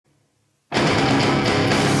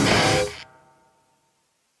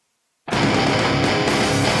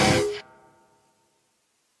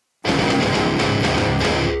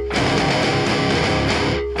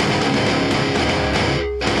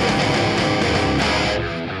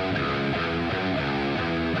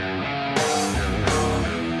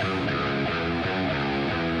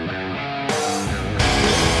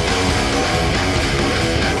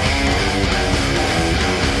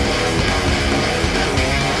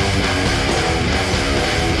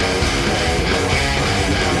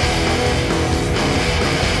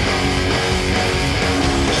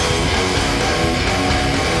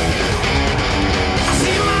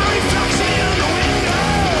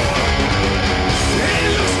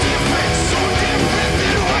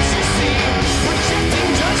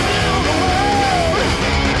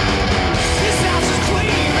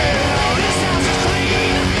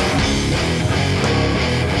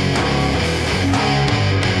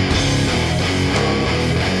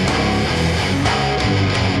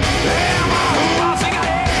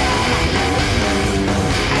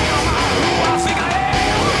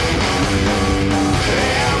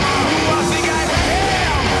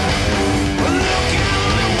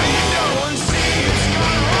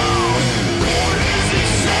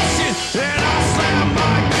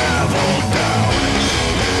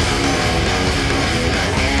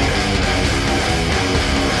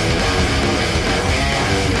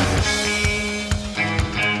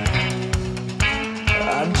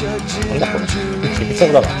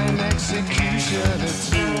曲だな。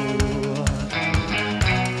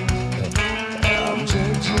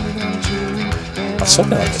しょう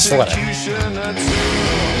がない、しょうがない。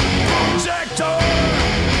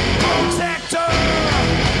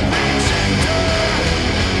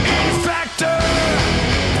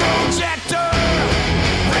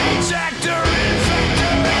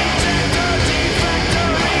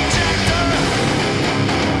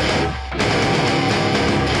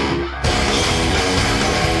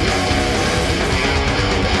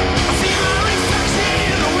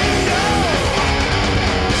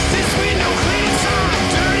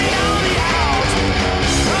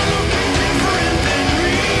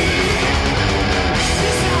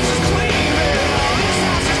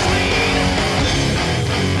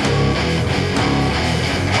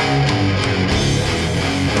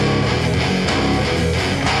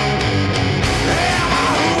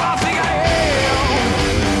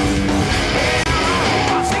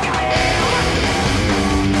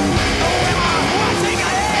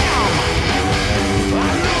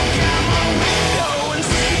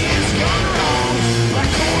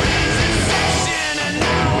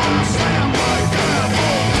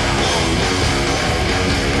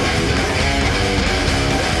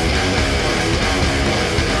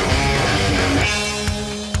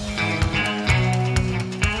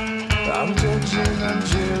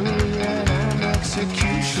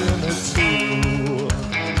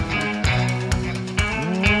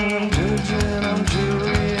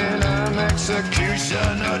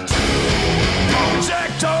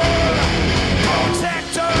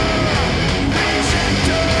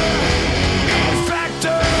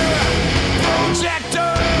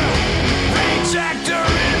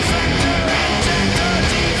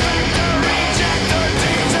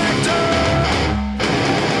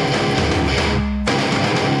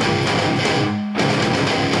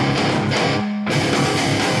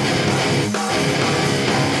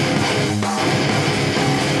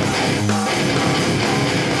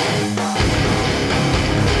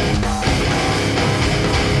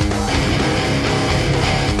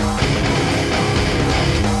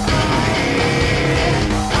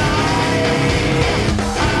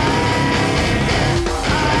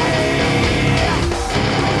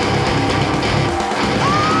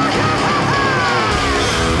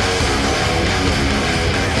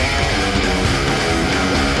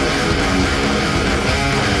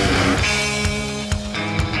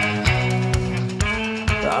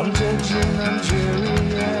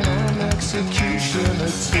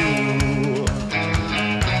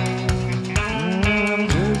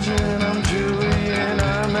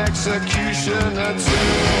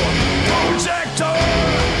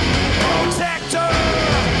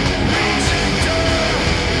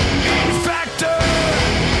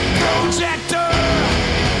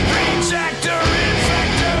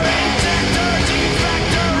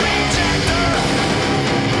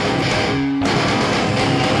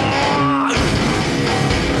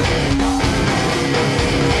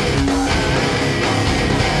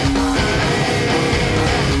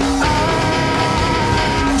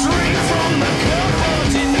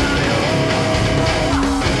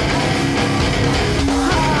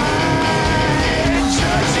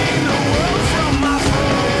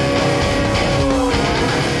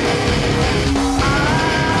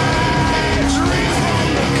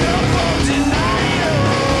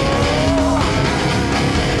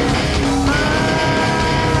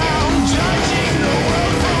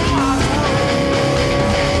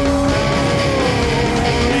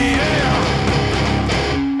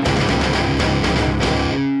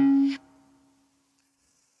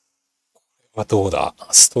どうだ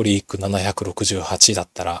ストリーク768だっ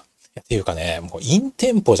たら、っていうかね、もうイン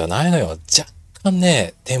テンポじゃないのよ。若干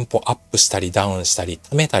ね、テンポアップしたりダウンしたり、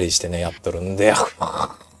溜めたりしてね、やっとるんで。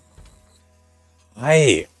は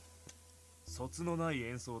い。卒のない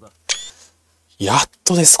演奏だ。やっ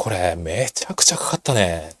とです、これ。めちゃくちゃかかった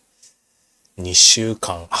ね。2週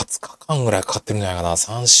間、20日間ぐらいかかってるんじゃないかな。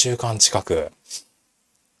3週間近く。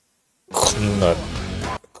こんな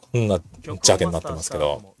邪気になってますけ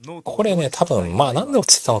ど、これね、多分、まあなんで落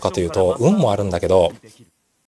ちてたのかというと、運もあるんだけど、